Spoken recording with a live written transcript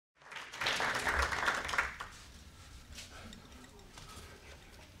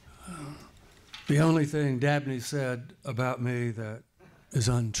The only thing Dabney said about me that is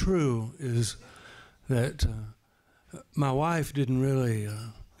untrue is that my wife didn't really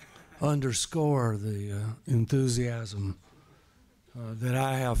underscore the enthusiasm that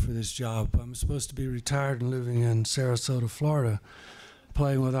I have for this job. I'm supposed to be retired and living in Sarasota, Florida,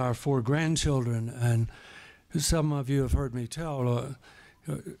 playing with our 4 grandchildren. And some of you have heard me tell,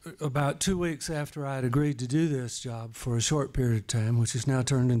 about 2 weeks after I had agreed to do this job for a short period of time, which has now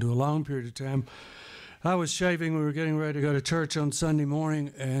turned into a long period of time, I was shaving. We were getting ready to go to church on Sunday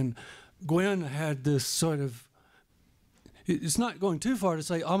morning, and Gwen had this sort of, it's not going too far to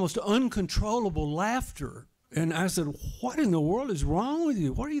say, almost uncontrollable laughter. And I said, "What in the world is wrong with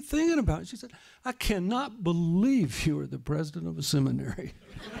you? What are you thinking about?" And she said, "I cannot believe you are the president of a seminary."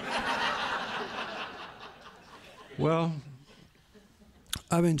 Well,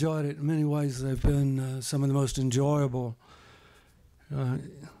 I've enjoyed it in many ways. They've been some of the most enjoyable,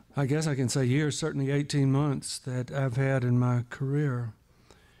 I guess I can say years, certainly 18 months that I've had in my career.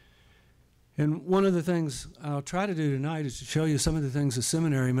 And one of the things I'll try to do tonight is to show you some of the things the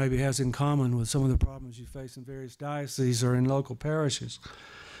seminary maybe has in common with some of the problems you face in various dioceses or in local parishes.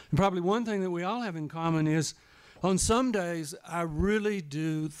 And probably one thing that we all have in common is on some days I really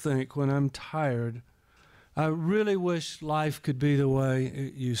do think when I'm tired, I really wish life could be the way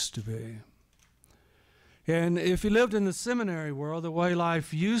it used to be. And if you lived in the seminary world, the way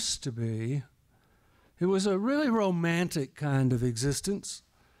life used to be, it was a really romantic kind of existence.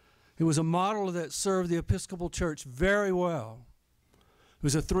 It was a model that served the Episcopal Church very well. It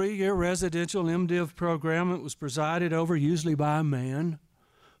was a 3-year residential MDiv program that was presided over usually by a man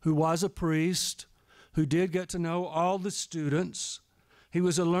who was a priest, who did get to know all the students. He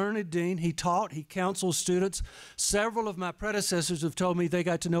was a learned dean. He taught, he counseled students. Several of my predecessors have told me they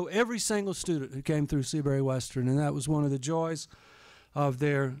got to know every single student who came through Seabury-Western, and that was one of the joys of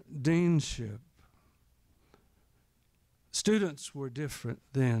their deanship. Students were different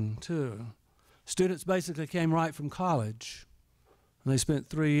then, too. Students basically came right from college, and they spent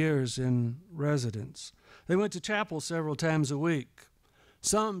 3 years in residence. They went to chapel several times a week,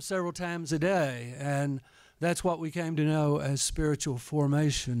 some several times a day, and that's what we came to know as spiritual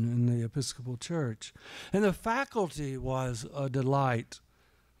formation in the Episcopal Church. And the faculty was a delight.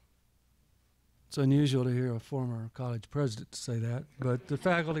 It's unusual to hear a former college president say that, but the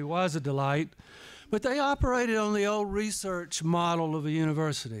faculty was a delight. But they operated on the old research model of a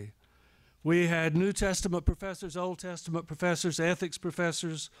university. We had New Testament professors, Old Testament professors, ethics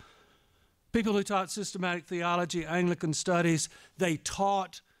professors, people who taught systematic theology, Anglican studies. They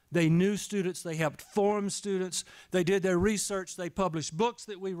taught, they knew students, they helped form students, they did their research, they published books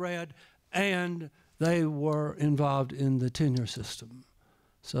that we read, and they were involved in the tenure system.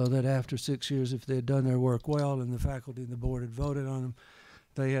 So that after 6 years, if they had done their work well and the faculty and the board had voted on them,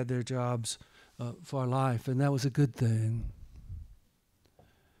 they had their jobs for life, and that was a good thing.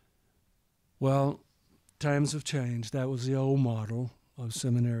 Well, times have changed. That was the old model of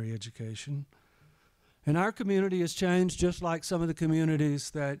seminary education. And our community has changed just like some of the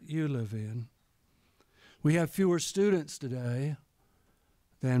communities that you live in. We have fewer students today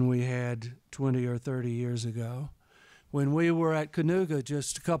than we had 20 or 30 years ago. When we were at Canoga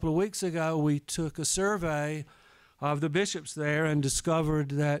just a couple of weeks ago, we took a survey of the bishops there and discovered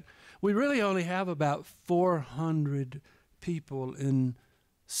that we really only have about 400 people in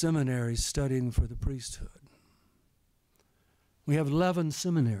seminaries studying for the priesthood. We have 11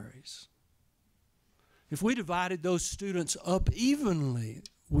 seminaries. If we divided those students up evenly,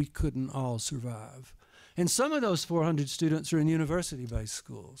 we couldn't all survive. And some of those 400 students are in university-based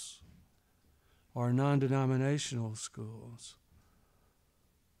schools or non-denominational schools.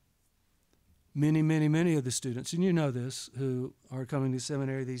 Many of the students, and you know this, who are coming to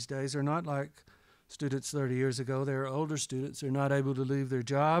seminary these days are not like students 30 years ago. They're older students. They're not able to leave their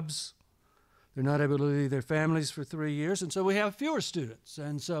jobs. They're not able to leave their families for 3 years, and so we have fewer students.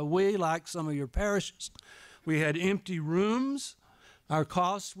 And so we, like some of your parishes, we had empty rooms. Our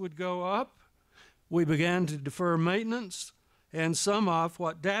costs would go up. We began to defer maintenance, and some of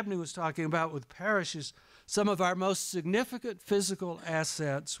what Dabney was talking about with parishes, some of our most significant physical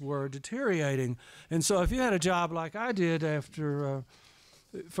assets were deteriorating. And so if you had a job like I did after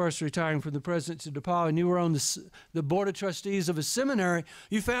first retiring from the presidency of DePaul, and you were on the board of trustees of a seminary,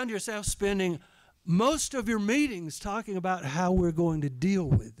 you found yourself spending most of your meetings talking about how we're going to deal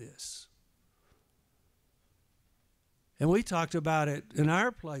with this. And we talked about it in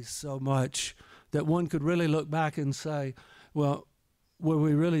our place so much that one could really look back and say, well, were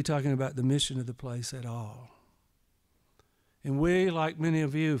we really talking about the mission of the place at all? And we, like many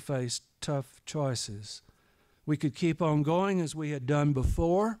of you, faced tough choices. We could keep on going as we had done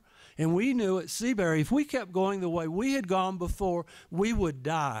before, And we knew at Seabury, if we kept going the way we had gone before, we would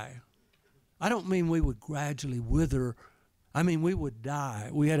die. I don't mean we would gradually wither. I mean, we would die.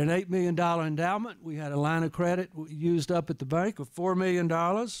 We had an $8 million endowment. We had a line of credit used up at the bank of $4 million.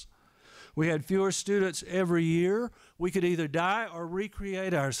 We had fewer students every year. We could either die or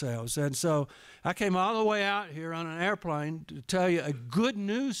recreate ourselves. And so I came all the way out here on an airplane to tell you a good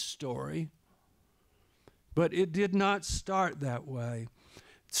news story, but it did not start that way.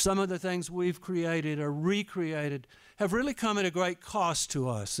 Some of the things we've created or recreated have really come at a great cost to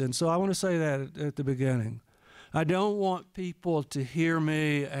us. And so I want to say that at the beginning. I don't want people to hear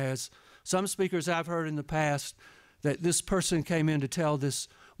me as some speakers I've heard in the past, that this person came in to tell this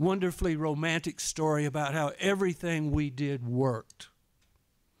wonderfully romantic story about how everything we did worked.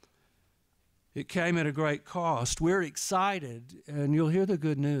 It came at a great cost. We're excited, and you'll hear the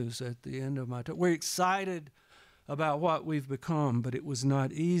good news at the end of my talk. We're excited about what we've become, but it was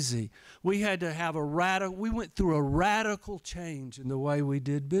not easy. We had to have we went through a radical change in the way we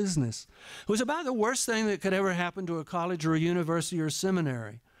did business. It was about the worst thing that could ever happen to a college or a university or a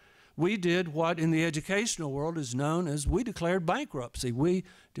seminary. We did what in the educational world is known as we declared bankruptcy. We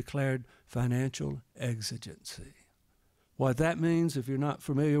declared financial exigency. What that means, if you're not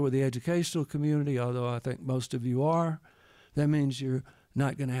familiar with the educational community, although I think most of you are, that means you're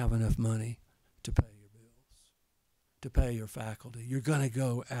not going to have enough money to pay your bills, to pay your faculty. You're going to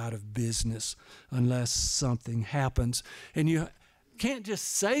go out of business unless something happens. And you can't just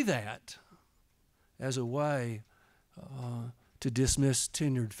say that as a way to dismiss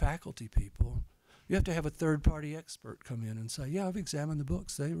tenured faculty people. You have to have a third-party expert come in and say, yeah, I've examined the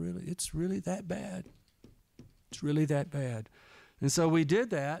books. It's really that bad. It's really that bad. And so we did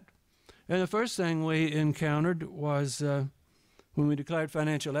that. And the first thing we encountered was when we declared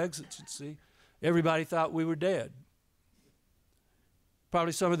financial exigency, everybody thought we were dead.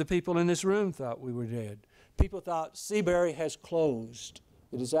 Probably some of the people in this room thought we were dead. People thought Seabury has closed.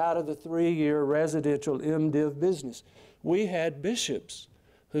 It is out of the 3-year residential MDiv business. We had bishops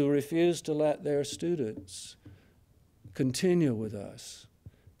who refused to let their students continue with us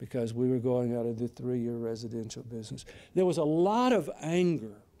because we were going out of the 3-year residential business. There was a lot of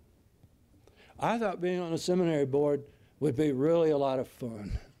anger. I thought being on a seminary board would be really a lot of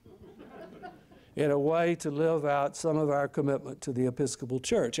fun in a way to live out some of our commitment to the Episcopal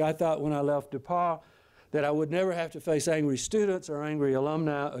Church. I thought when I left DePauw that I would never have to face angry students or angry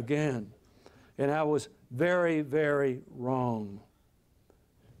alumni again. And I was very, very wrong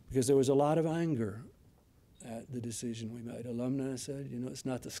because there was a lot of anger at the decision we made. Alumni said, you know, it's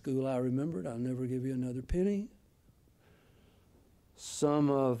not the school I remembered. I'll never give you another penny. Some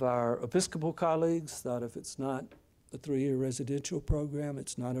of our Episcopal colleagues thought if it's not a 3-year residential program,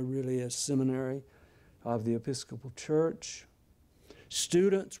 it's not really a seminary of the Episcopal Church.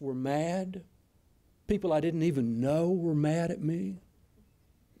 Students were mad. People I didn't even know were mad at me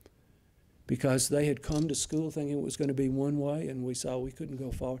because they had come to school thinking it was going to be one way, and we saw we couldn't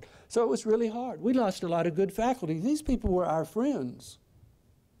go forward. So it was really hard. We lost a lot of good faculty. These people were our friends.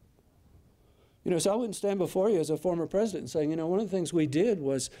 You know, so I wouldn't stand before you as a former president saying, you know, one of the things we did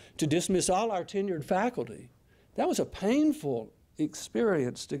was to dismiss all our tenured faculty. That was a painful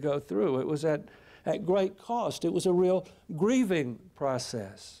experience to go through. It was at great cost. It was a real grieving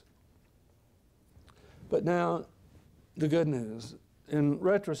process. But now, the good news. In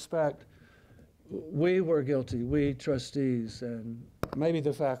retrospect, we were guilty, we trustees, and maybe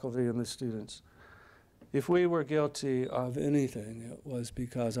the faculty and the students. If we were guilty of anything, it was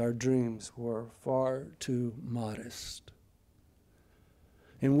because our dreams were far too modest.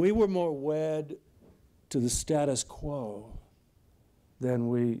 And we were more wed to the status quo than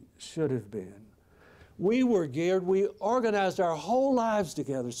we should have been. We were geared, we organized our whole lives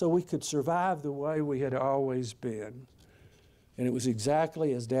together so we could survive the way we had always been. And it was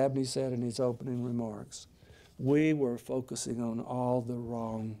exactly as Dabney said in his opening remarks. We were focusing on all the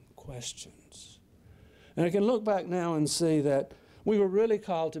wrong questions. And I can look back now and see that we were really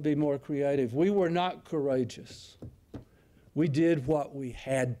called to be more creative. We were not courageous. We did what we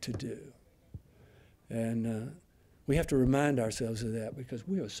had to do. And we have to remind ourselves of that because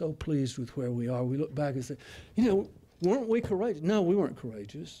we are so pleased with where we are. We look back and say, you know, weren't we courageous? No, we weren't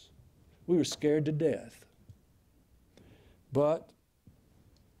courageous. We were scared to death. But,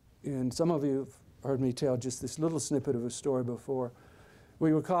 and some of you have heard me tell just this little snippet of a story before,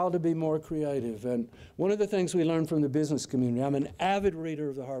 we were called to be more creative. And one of the things we learned from the business community, I'm an avid reader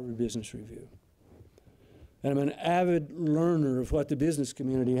of the Harvard Business Review. And I'm an avid learner of what the business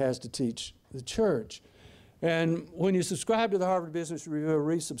community has to teach the church. And when you subscribe to the Harvard Business Review or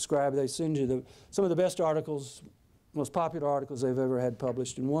resubscribe, they send you some of the best articles most popular articles they've ever had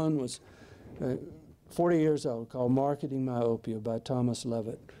published, and one was 40 years old, called Marketing Myopia by Thomas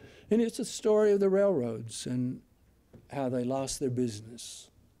Levitt. And it's a story of the railroads and how they lost their business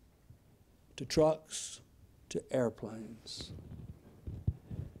to trucks, to airplanes.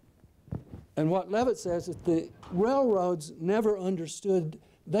 And what Levitt says is the railroads never understood,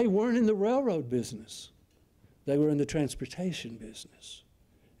 they weren't in the railroad business. They were in the transportation business.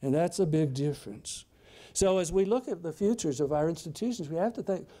 And that's a big difference. So as we look at the futures of our institutions, we have to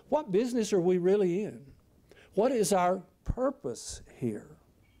think, what business are we really in? What is our purpose here?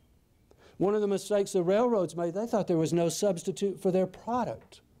 One of the mistakes the railroads made, they thought there was no substitute for their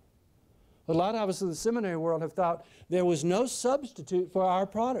product. A lot of us in the seminary world have thought there was no substitute for our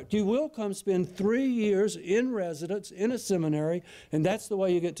product. You will come spend 3 years in residence in a seminary, and that's the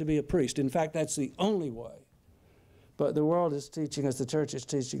way you get to be a priest. In fact, that's the only way. But the world is teaching us, the church is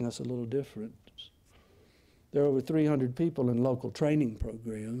teaching us a little different. There are over 300 people in local training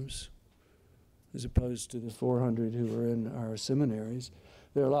programs, as opposed to the 400 who are in our seminaries.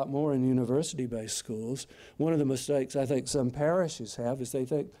 There are a lot more in university-based schools. One of the mistakes I think some parishes have is they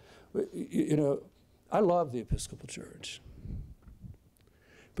think, you know, I love the Episcopal Church,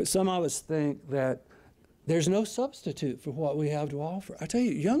 but some of us think that there's no substitute for what we have to offer. I tell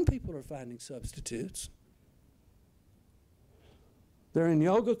you, young people are finding substitutes. They're in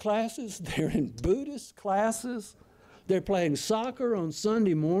yoga classes, they're in Buddhist classes, they're playing soccer on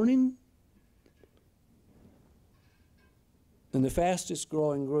Sunday morning. And the fastest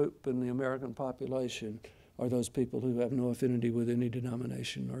growing group in the American population are those people who have no affinity with any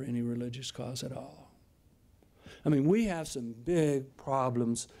denomination or any religious cause at all. I mean, we have some big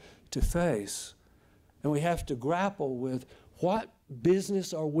problems to face, and we have to grapple with what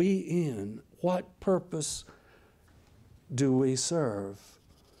business are we in? What purpose do we serve?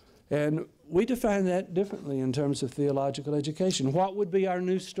 And we define that differently in terms of theological education. What would be our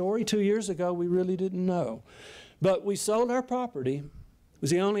new story? 2 years ago, we really didn't know. But we sold our property. It was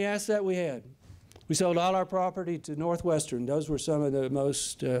the only asset we had. We sold all our property to Northwestern. Those were some of the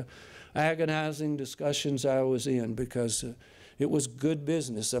most agonizing discussions I was in, because it was good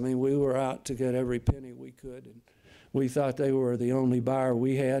business. I mean, we were out to get every penny we could, and we thought they were the only buyer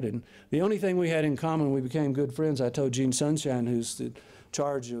we had. And the only thing we had in common, we became good friends. I told Gene Sunshine, who's the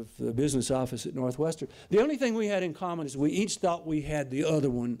charge of the business office at Northwestern, the only thing we had in common is we each thought we had the other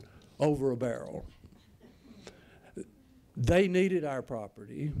one over a barrel. They needed our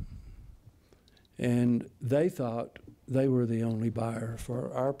property, and they thought they were the only buyer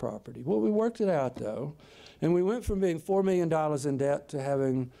for our property. Well, we worked it out, though, and we went from being $4 million in debt to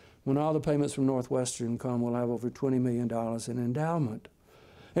having, when all the payments from Northwestern come, we'll have over $20 million in endowment.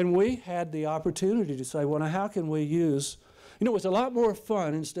 And we had the opportunity to say, well, now how can we use, you know, it was a lot more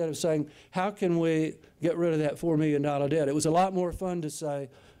fun, instead of saying, how can we get rid of that $4 million debt? It was a lot more fun to say,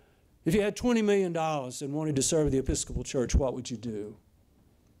 if you had $20 million and wanted to serve the Episcopal Church, what would you do?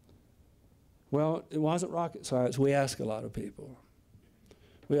 Well, it wasn't rocket science. We asked a lot of people.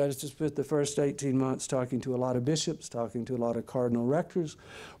 We had to spend the first 18 months talking to a lot of bishops, talking to a lot of cardinal rectors,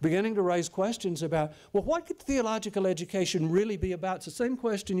 beginning to raise questions about, well, what could theological education really be about? It's the same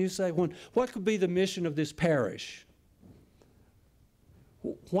question you say, what could be the mission of this parish?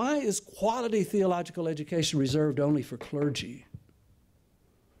 Why is quality theological education reserved only for clergy?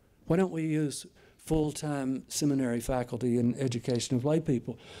 Why don't we use full-time seminary faculty in education of lay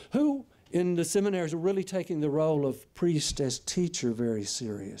people who in the seminaries are really taking the role of priest as teacher very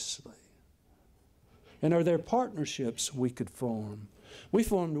seriously? And are there partnerships we could form? We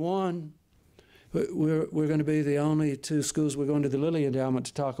formed one. We're going to be the only two schools. We're going to the Lilly Endowment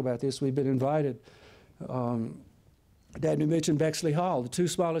to talk about this. We've been invited. Dad, you mentioned Bexley Hall, the two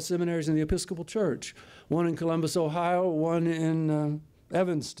smallest seminaries in the Episcopal Church, one in Columbus, Ohio, one in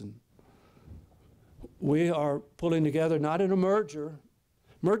Evanston. We are pulling together, not in a merger.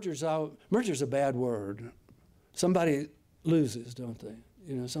 Merger's a bad word. Somebody loses, don't they?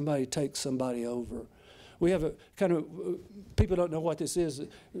 You know, somebody takes somebody over. We have a kind of, people don't know what this is.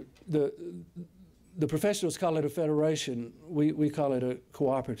 The professionals call it a federation. We call it a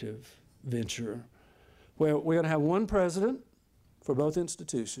cooperative venture, where we're going to have one president for both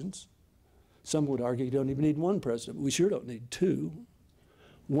institutions. Some would argue you don't even need one president, but we sure don't need two.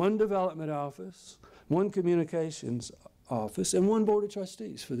 One development office, one communications office, and one board of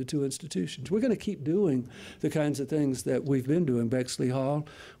trustees for the two institutions. We're going to keep doing the kinds of things that we've been doing. Bexley Hall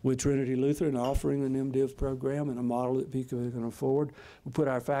with Trinity Lutheran, offering an MDiv program and a model that people can afford. We put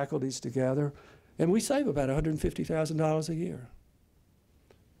our faculties together, and we save about $150,000 a year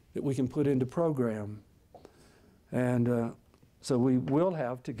that we can put into program. And so we will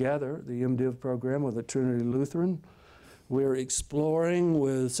have together the MDiv program with the Trinity Lutheran. We're exploring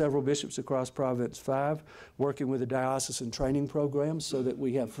with several bishops across Province 5, working with the diocesan training programs so that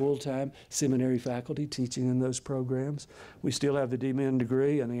we have full-time seminary faculty teaching in those programs. We still have the D-Min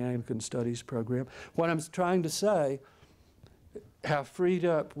degree and the Anglican Studies program. What I'm trying to say, how freed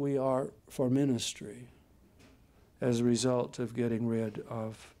up we are for ministry as a result of getting rid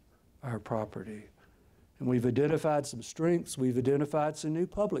of our property. And we've identified some strengths. We've identified some new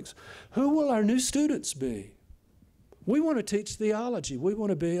publics. Who will our new students be? We want to teach theology. We want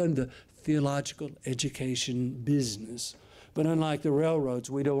to be in the theological education business. But unlike the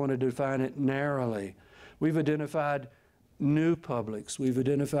railroads, we don't want to define it narrowly. We've identified new publics. We've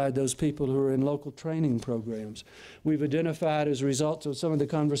identified those people who are in local training programs. We've identified, as a result of some of the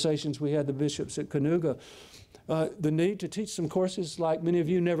conversations we had, the bishops at Canoga, the need to teach some courses like many of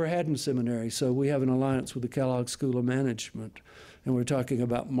you never had in seminary. So we have an alliance with the Kellogg School of Management, and we're talking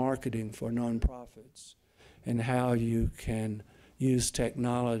about marketing for nonprofits and how you can use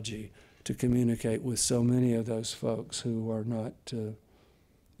technology to communicate with so many of those folks who are not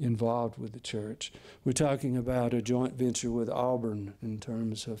involved with the church. We're talking about a joint venture with Auburn in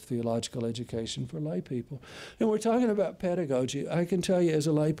terms of theological education for lay people. And we're talking about pedagogy. I can tell you as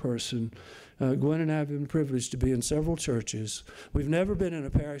a lay person, Gwen and I have been privileged to be in several churches. We've never been in a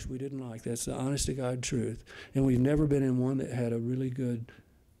parish we didn't like. That's the honest to God truth. And we've never been in one that had a really good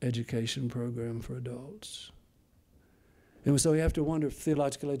education program for adults. And so we have to wonder if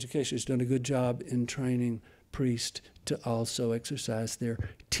theological education has done a good job in training priests to also exercise their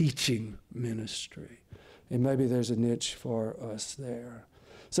teaching ministry. And maybe there's a niche for us there.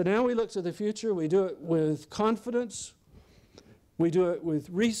 So now we look to the future. We do it with confidence. We do it with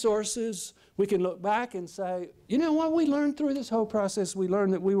resources. We can look back and say, you know what we learned through this whole process? We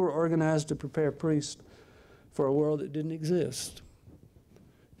learned that we were organized to prepare priests for a world that didn't exist.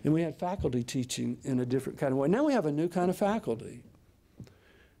 And we had faculty teaching in a different kind of way. Now we have a new kind of faculty.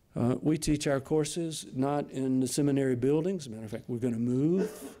 We teach our courses not in the seminary buildings. As a matter of fact, we're going to move.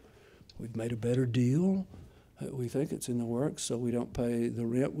 We've made a better deal. We think it's in the works, so we don't pay the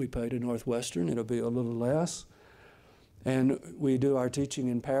rent we pay to Northwestern. It'll be a little less. And we do our teaching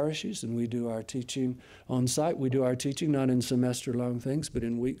in parishes, and we do our teaching on site. We do our teaching not in semester-long things, but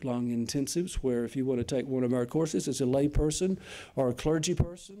in week-long intensives, where if you want to take one of our courses as a lay person or a clergy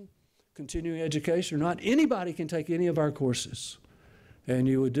person, continuing education or not, anybody can take any of our courses. And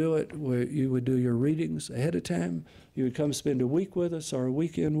you would do it where you would do your readings ahead of time. You would come spend a week with us or a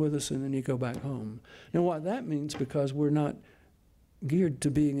weekend with us, and then you go back home. Now, what that means, because we're not geared to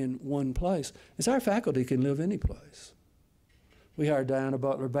being in one place, is our faculty can live any place. We hired Diana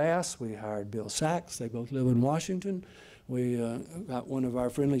Butler-Bass. We hired Bill Sachs. They both live in Washington. We got one of our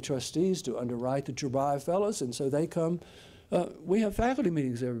friendly trustees to underwrite the Trubai Fellows, and so they come. We have faculty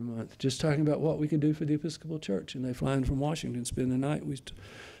meetings every month just talking about what we can do for the Episcopal Church, and they fly in from Washington, spend the night. We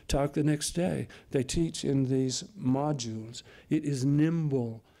talk the next day. They teach in these modules. It is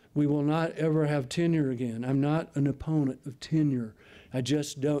nimble. We will not ever have tenure again. I'm not an opponent of tenure. I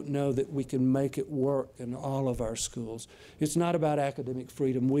just don't know that we can make it work in all of our schools. It's not about academic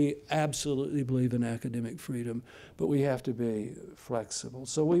freedom. We absolutely believe in academic freedom, but we have to be flexible.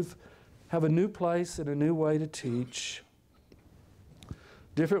 So we have a new place and a new way to teach,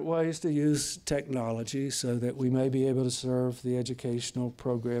 different ways to use technology so that we may be able to serve the educational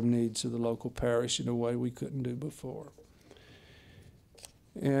program needs of the local parish in a way we couldn't do before.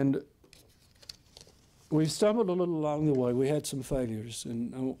 And we've stumbled a little along the way. We had some failures,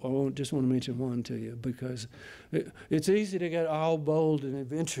 and I just want to mention one to you, because it's easy to get all bold and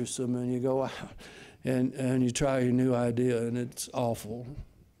adventuresome, and you go out and you try your new idea, and it's awful.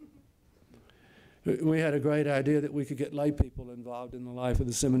 We had a great idea that we could get lay people involved in the life of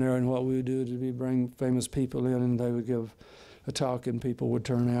the seminary, and what we would do is we bring famous people in, and they would give a talk, and people would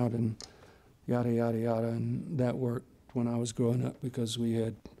turn out, and yada, yada, yada, and that worked when I was growing up because we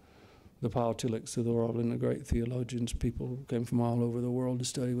had the Paul Tillocks of the world and the great theologians. People came from all over the world to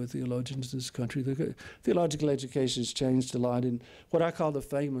study with theologians in this country. The theological education has changed a lot, and what I call the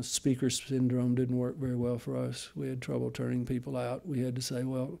famous speaker syndrome didn't work very well for us. We had trouble turning people out. We had to say,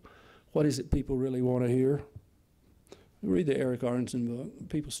 well, what is it people really want to hear? Read the Eric Arnson book.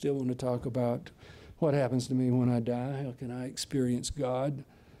 People still want to talk about what happens to me when I die. How can I experience God?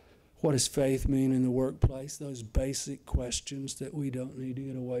 What does faith mean in the workplace? Those basic questions that we don't need to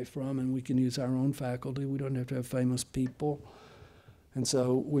get away from, and we can use our own faculty. We don't have to have famous people. And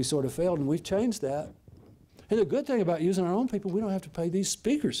so we sort of failed, and we've changed that. And the good thing about using our own people, we don't have to pay these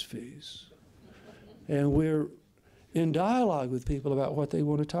speakers' fees. And we're in dialogue with people about what they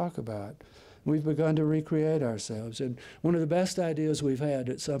want to talk about. We've begun to recreate ourselves. And one of the best ideas we've had,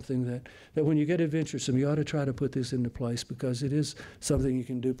 it's something that when you get adventuresome, you ought to try to put this into place because it is something you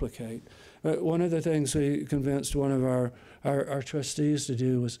can duplicate. One of the things we convinced one of our trustees to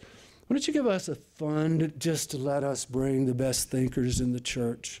do was, why don't you give us a fund just to let us bring the best thinkers in the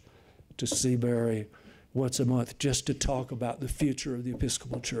church to Seabury once a month just to talk about the future of the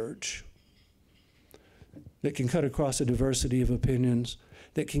Episcopal Church that can cut across a diversity of opinions,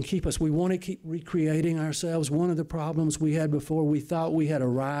 that can keep us. We want to keep recreating ourselves. One of the problems we had before, we thought we had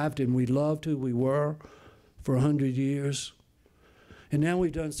arrived and we loved who we were for 100 years. And now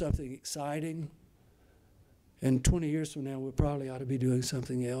we've done something exciting. And 20 years from now, we probably ought to be doing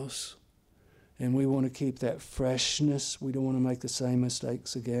something else. And we want to keep that freshness. We don't want to make the same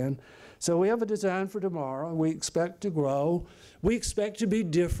mistakes again. So we have a design for tomorrow. We expect to grow. We expect to be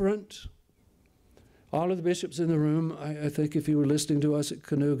different. All of the bishops in the room, I think if you were listening to us at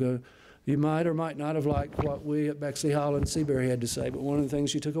Canoga, you might or might not have liked what we at Bexley Hall and Seabury had to say, but one of the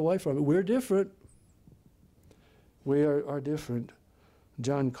things you took away from it, we're different. We are different.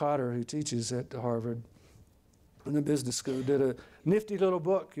 John Cotter, who teaches at Harvard in the business school, did a nifty little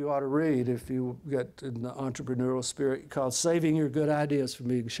book you ought to read if you get in the entrepreneurial spirit called Saving Your Good Ideas from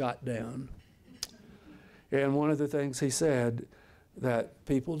Being Shot Down. And one of the things he said that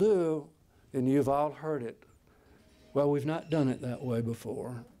people do, and you've all heard it, well, we've not done it that way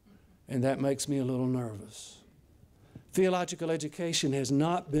before, and that makes me a little nervous. Theological education has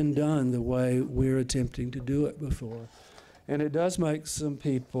not been done the way we're attempting to do it before, and it does make some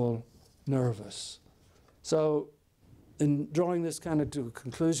people nervous. So in drawing this kind of to a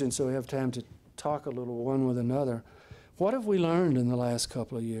conclusion so we have time to talk a little one with another, what have we learned in the last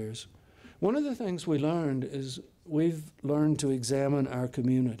couple of years? One of the things we learned is we've learned to examine our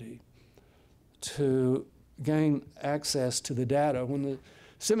community, to gain access to the data. When the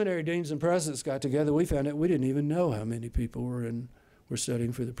seminary deans and presidents got together, we found out we didn't even know how many people were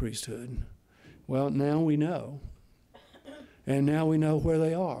studying for the priesthood. Well, now we know. And now we know where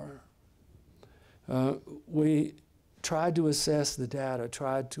they are. We tried to assess the data,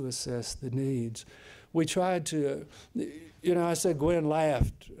 tried to assess the needs. We tried to, I said Gwen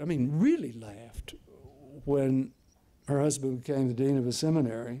laughed, really laughed, when her husband became the dean of a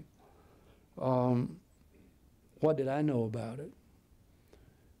seminary. What did I know about it?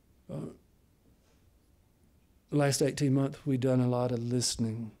 The last 18 months, we've done a lot of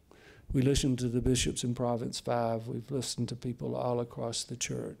listening. We listened to the bishops in Province 5. We've listened to people all across the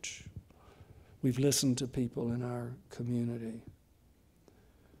church. We've listened to people in our community.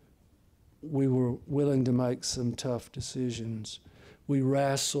 We were willing to make some tough decisions. We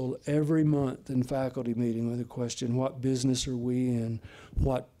wrestle every month in faculty meeting with the question, what business are we in?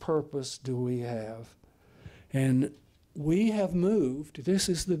 What purpose do we have? And we have moved, this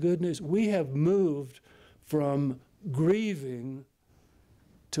is the good news, we have moved from grieving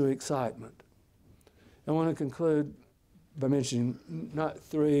to excitement. I want to conclude by mentioning not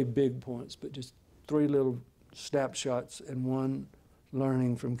 3 big points, but just 3 little snapshots and one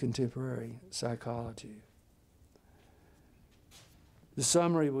learning from contemporary psychology. The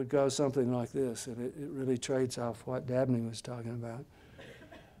summary would go something like this, and it really trades off what Dabney was talking about.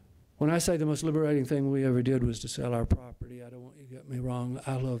 When I say the most liberating thing we ever did was to sell our property, I don't want you to get me wrong,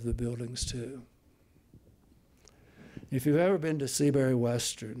 I love the buildings too. If you've ever been to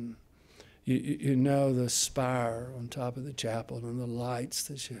Seabury-Western, you know the spire on top of the chapel and the lights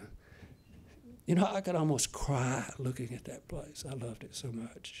that I could almost cry looking at that place. I loved it so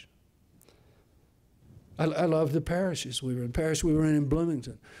much. I loved the parishes we were in. Parish we were in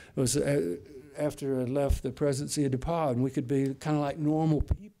Bloomington. It was after I left the presidency of DePaul, and we could be kind of like normal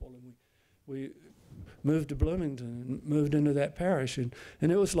people. And we moved to Bloomington and moved into that parish. And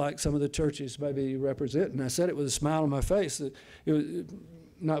it was like some of the churches maybe you represent. And I said it with a smile on my face. It was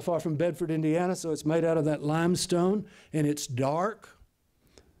not far from Bedford, Indiana, so it's made out of that limestone, and it's dark,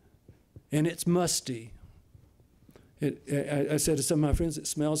 and it's musty. I said to some of my friends, it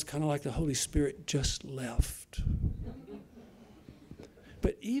smells kind of like the Holy Spirit just left.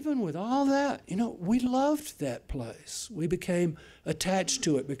 But even with all that, we loved that place. We became attached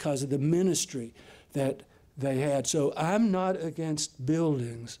to it because of the ministry that they had. So I'm not against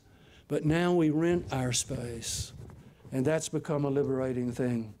buildings, but now we rent our space, and that's become a liberating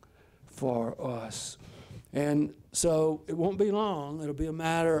thing for us. And so it won't be long. It'll be a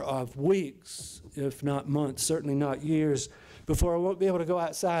matter of weeks, if not months, certainly not years, before I won't be able to go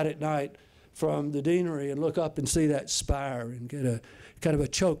outside at night from the deanery and look up and see that spire and get a kind of a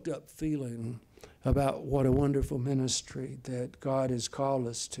choked up feeling about what a wonderful ministry that God has called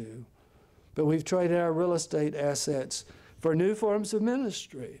us to. But we've traded our real estate assets for new forms of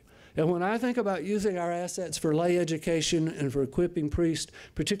ministry. And when I think about using our assets for lay education and for equipping priests,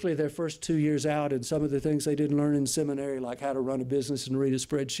 particularly their first 2 years out, and some of the things they didn't learn in seminary, like how to run a business and read a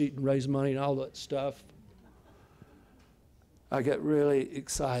spreadsheet and raise money and all that stuff, I get really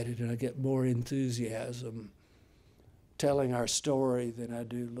excited and I get more enthusiasm telling our story than I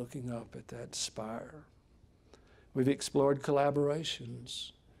do looking up at that spire. We've explored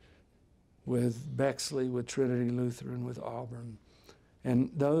collaborations with Bexley, with Trinity Lutheran, with Auburn.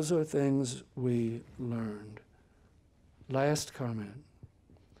 And those are things we learned. Last comment.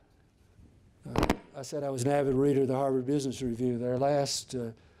 I said I was an avid reader of the Harvard Business Review. Their last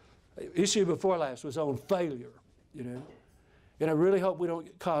issue before last was on failure, you know. And I really hope we don't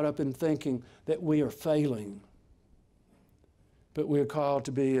get caught up in thinking that we are failing, but we're called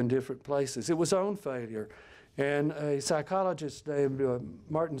to be in different places. It was on failure. And a psychologist named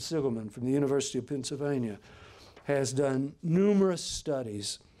Martin Sigelman from the University of Pennsylvania has done numerous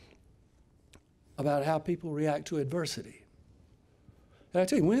studies about how people react to adversity. And I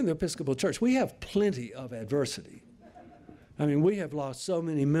tell you, we're in the Episcopal Church. We have plenty of adversity. I mean, we have lost so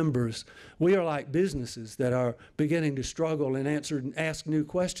many members. We are like businesses that are beginning to struggle and ask new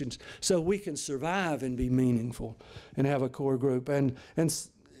questions so we can survive and be meaningful and have a core group. And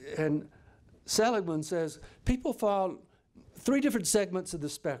Seligman says people fall 3 different segments of the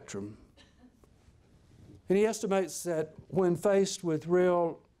spectrum. And he estimates that when faced with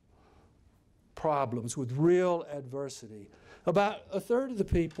real problems, with real adversity, about 1/3 of the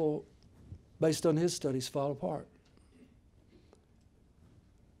people, based on his studies, fall apart.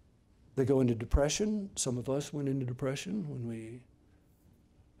 They go into depression. Some of us went into depression when we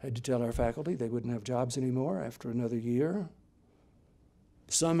had to tell our faculty they wouldn't have jobs anymore after another year.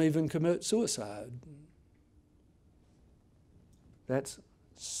 Some even commit suicide. That's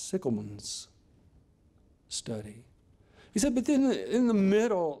Sigelman's study. He said, but then in the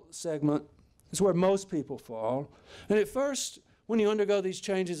middle segment is where most people fall. And at first, when you undergo these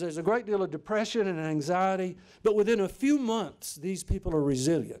changes, there's a great deal of depression and anxiety, but within a few months, these people are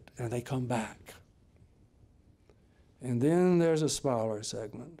resilient and they come back. And then there's a smaller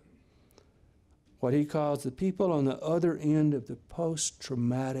segment, what he calls the people on the other end of the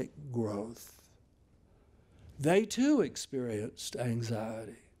post-traumatic growth. They too experienced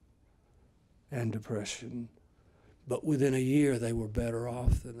anxiety and depression, but within a year they were better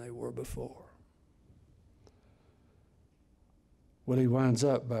off than they were before. Well, he winds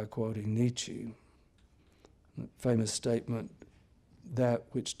up by quoting Nietzsche, the famous statement, "That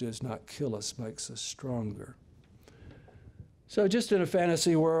which does not kill us makes us stronger." So just in a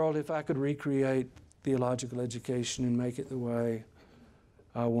fantasy world, if I could recreate theological education and make it the way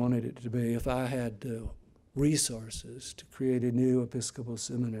I wanted it to be, if I had the resources to create a new Episcopal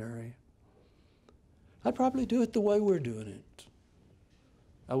seminary, I'd probably do it the way we're doing it.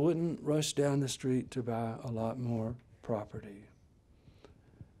 I wouldn't rush down the street to buy a lot more property.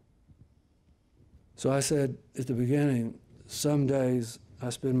 So I said at the beginning, some days I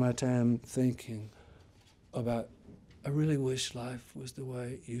spend my time thinking about, I really wish life was the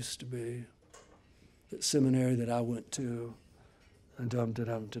way it used to be. That seminary that I went to, and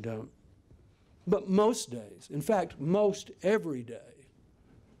dum-da-dum-da-dum. But most days, in fact, most every day,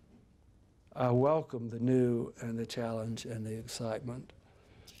 I welcome the new and the challenge and the excitement.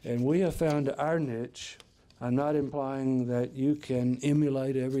 And we have found our niche. I'm not implying that you can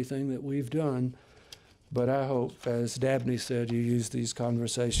emulate everything that we've done, but I hope, as Dabney said, you use these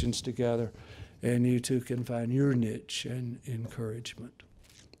conversations together and you too can find your niche and encouragement.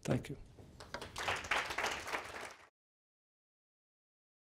 Thank you.